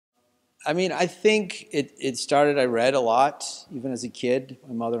I mean, I think it started, I read a lot, even as a kid.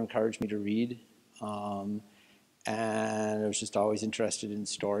 My mother encouraged me to read. Um, and I was just always interested in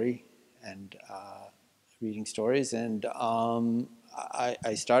story and reading stories. And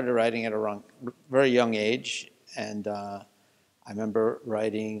I started writing at a very young age. And I remember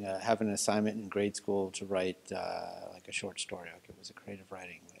writing, having an assignment in grade school to write like a short story. Like it was a creative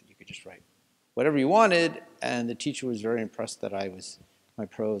writing that you could just write whatever you wanted. And the teacher was very impressed that my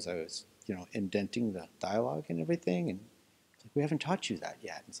prose, I was, indenting the dialogue and everything. And it's like, we haven't taught you that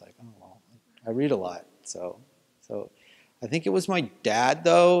yet. It's like, oh, well, I read a lot. So I think it was my dad,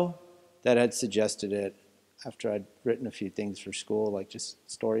 though, that had suggested it after I'd written a few things for school, like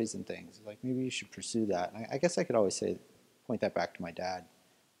just stories and things. Like, maybe you should pursue that. And I guess I could always point that back to my dad,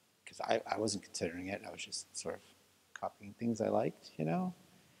 because I wasn't considering it. I was just sort of copying things I liked.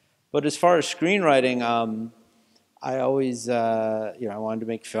 But as far as screenwriting, I always, I wanted to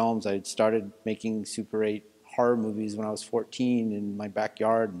make films. I started making Super 8 horror movies when I was 14 in my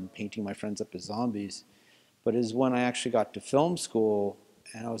backyard and painting my friends up as zombies. But it was when I actually got to film school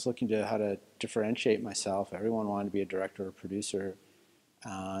and I was looking to how to differentiate myself. Everyone wanted to be a director or producer,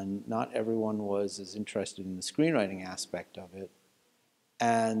 and not everyone was as interested in the screenwriting aspect of it.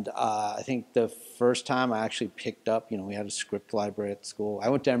 And I think the first time I actually picked up, we had a script library at school. I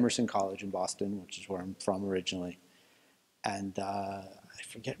went to Emerson College in Boston, which is where I'm from originally. And I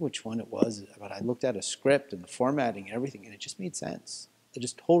forget which one it was, but I looked at a script and the formatting and everything, and it just made sense. It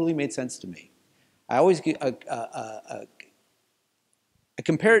just totally made sense to me. I always I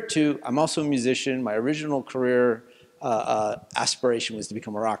compare it to, I'm also a musician. My original career aspiration was to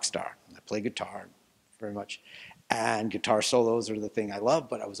become a rock star. I play guitar very much. And guitar solos are the thing I love,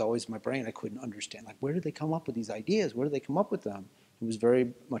 but I was always in my brain, I couldn't understand, like, where do they come up with these ideas? Where do they come up with them? It was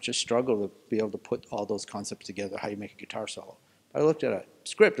very much a struggle to be able to put all those concepts together, how you make a guitar solo. But I looked at a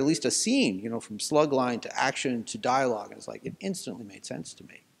script, at least a scene, from slug line to action to dialogue, and it's like, it instantly made sense to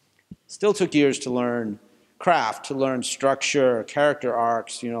me. Still took years to learn craft, to learn structure, character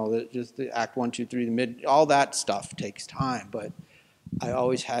arcs, just the act 1, 2, 3, the mid, all that stuff takes time. But I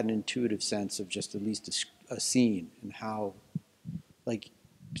always had an intuitive sense of just at least a scene and how, like,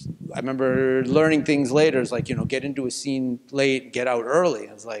 I remember learning things later. It's like, get into a scene late, get out early.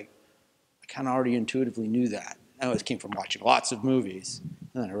 I was like, I kind of already intuitively knew that. I always came from watching lots of movies,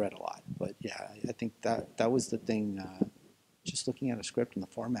 and then I read a lot. But yeah, I think that was the thing. Just looking at a script and the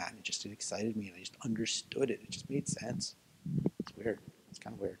format, it excited me, and I just understood it. It just made sense. It's weird. It's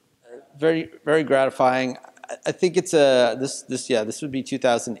kind of weird. Very, very gratifying. I think it's this would be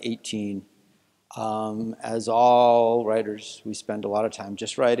 2018. As all writers, we spend a lot of time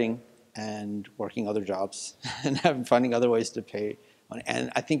just writing and working other jobs and finding other ways to pay.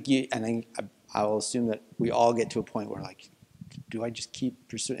 And I think I will assume that we all get to a point where, like, do I just keep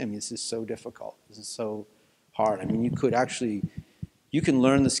pursuing? I mean, this is so difficult. This is so hard. I mean, you can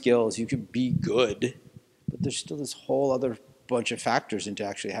learn the skills, you could be good, but there's still this whole other bunch of factors into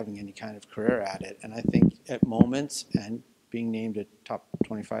actually having any kind of career at it. And I think at moments, and being named a top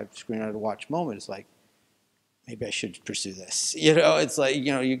 25 Screenwriter to Watch moment is like, maybe I should pursue this. It's like,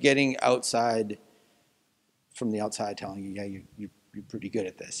 you're getting outside, from the outside telling you, yeah, you're pretty good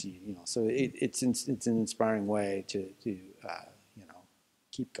at this. So it's an inspiring way to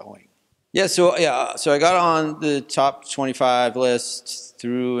keep going. So I got on the top 25 list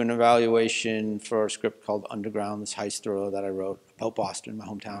through an evaluation for a script called Underground, this heist thriller that I wrote about Boston, my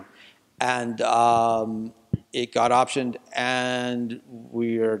hometown. And it got optioned, and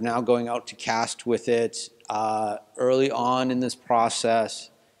we are now going out to cast with it. Early on in this process,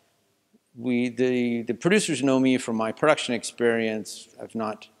 the producers know me from my production experience. I've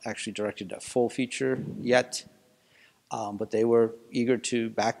not actually directed a full feature yet, but they were eager to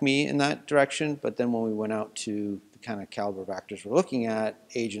back me in that direction. But then when we went out to the kind of caliber of actors we're looking at,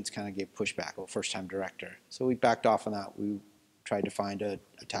 agents kind of gave pushback, first-time director. So we backed off on that. We tried to find a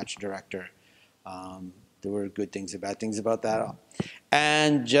attached director. There were good things and bad things about that.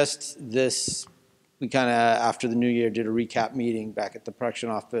 And just this, we kind of, after the new year, did a recap meeting back at the production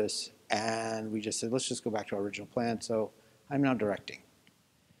office, and we just said, let's just go back to our original plan. So I'm now directing,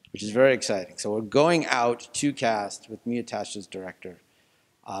 which is very exciting. So we're going out to cast with me attached as director.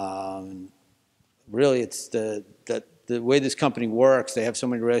 Really, it's the way this company works. They have so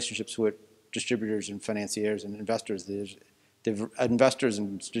many relationships with distributors and financiers and investors. Investors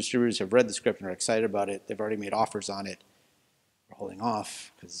and distributors have read the script and are excited about it. They've already made offers on it. We're holding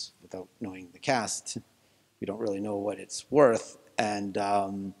off because without knowing the cast, we don't really know what it's worth. And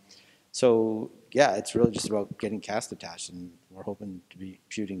it's really just about getting cast attached, and we're hoping to be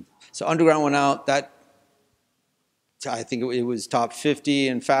shooting. So Underground went out. That I think it was top 50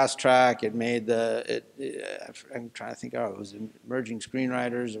 in Fast Track. It made I'm trying to think. Oh, it was emerging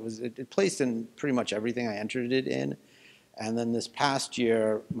screenwriters. It placed in pretty much everything I entered it in. And then this past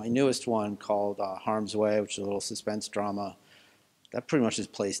year, my newest one called Harm's Way, which is a little suspense drama, that pretty much is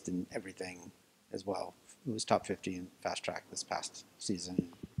placed in everything as well. It was top 50 in Fast Track this past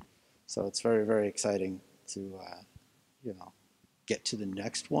season. So it's very, very exciting to, get to the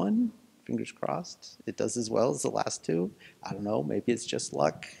next one. Fingers crossed it does as well as the last two. I don't know. Maybe it's just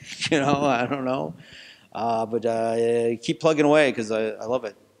luck. I don't know. But keep plugging away because I love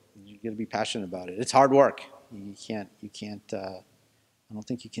it. You got to be passionate about it. It's hard work. You can't. I don't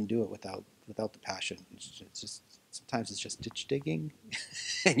think you can do it without the passion. It's just sometimes it's just ditch digging,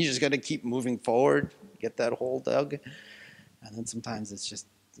 and you just got to keep moving forward, get that hole dug, and then sometimes it's just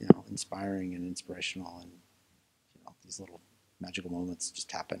inspiring and inspirational, and these little magical moments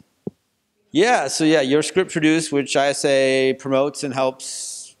just happen. Yeah, so your script produced, which I say promotes and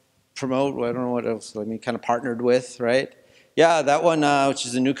helps promote. I don't know what else. I mean, kind of partnered with, right? Yeah, that one, which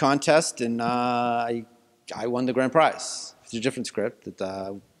is a new contest, and I won the grand prize. It's a different script,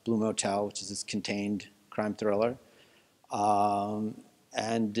 Blue Motel, which is this contained crime thriller,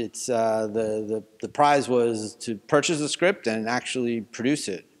 and it's the prize was to purchase the script and actually produce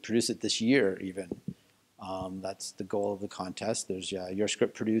it this year even. That's the goal of the contest. There's your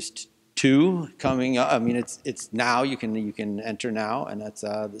script produced 2 coming up. I mean, it's now you can enter now, and that's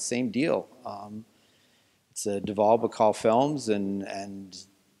the same deal. It's a Deval Bacall Films, and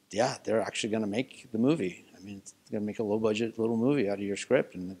they're actually going to make the movie. I mean, it's going to make a low budget little movie out of your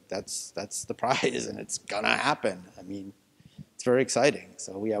script, and that's the prize, and it's going to happen. I mean, it's very exciting.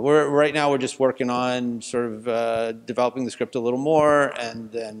 So we're just working on sort of developing the script a little more,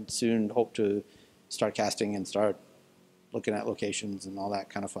 and then soon hope to start casting and start looking at locations and all that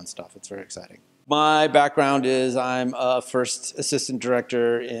kind of fun stuff. It's very exciting. My background is I'm a first assistant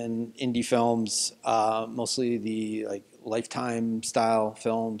director in indie films, mostly the Lifetime style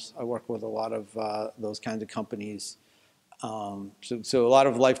films. I work with a lot of those kinds of companies. So a lot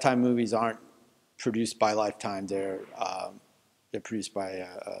of Lifetime movies aren't produced by Lifetime. They're produced by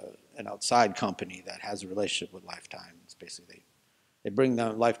an outside company that has a relationship with Lifetime. It's basically they bring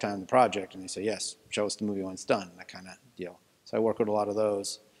the Lifetime the project and they say, yes, show us the movie when it's done, that kind of deal. So I work with a lot of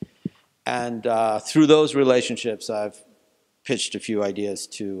those. And through those relationships, I've pitched a few ideas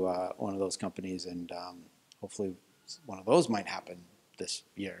to one of those companies, and hopefully one of those might happen this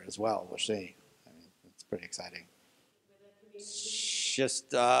year as well. We'll see. I mean, it's pretty exciting.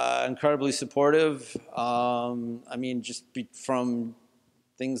 Just incredibly supportive. I mean, from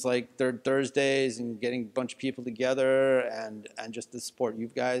things like Third Thursdays and getting a bunch of people together, and just the support you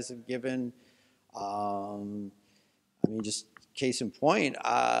guys have given. I mean, just case in point,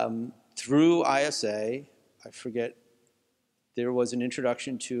 through ISA, I forget, there was an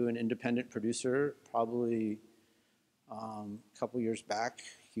introduction to an independent producer probably a couple years back.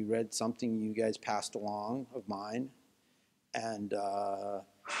 He read something you guys passed along of mine, and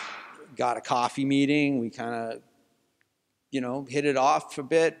got a coffee meeting. We kind of, hit it off a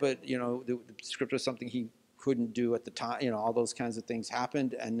bit, but, the script was something he couldn't do at the time. All those kinds of things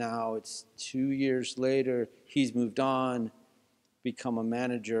happened, and now it's 2 years later. He's moved on, become a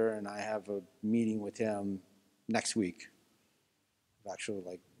manager, and I have a meeting with him next week.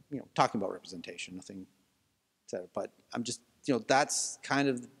 Actually, talking about representation, nothing said, but I'm just, that's kind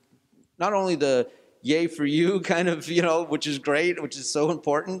of not only the yay for you kind of, which is great, which is so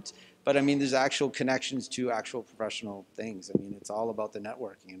important, but I mean, there's actual connections to actual professional things. I mean, it's all about the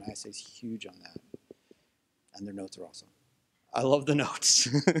networking, and ISA is huge on that. And their notes are awesome. I love the notes.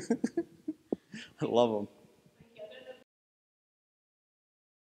 I love them.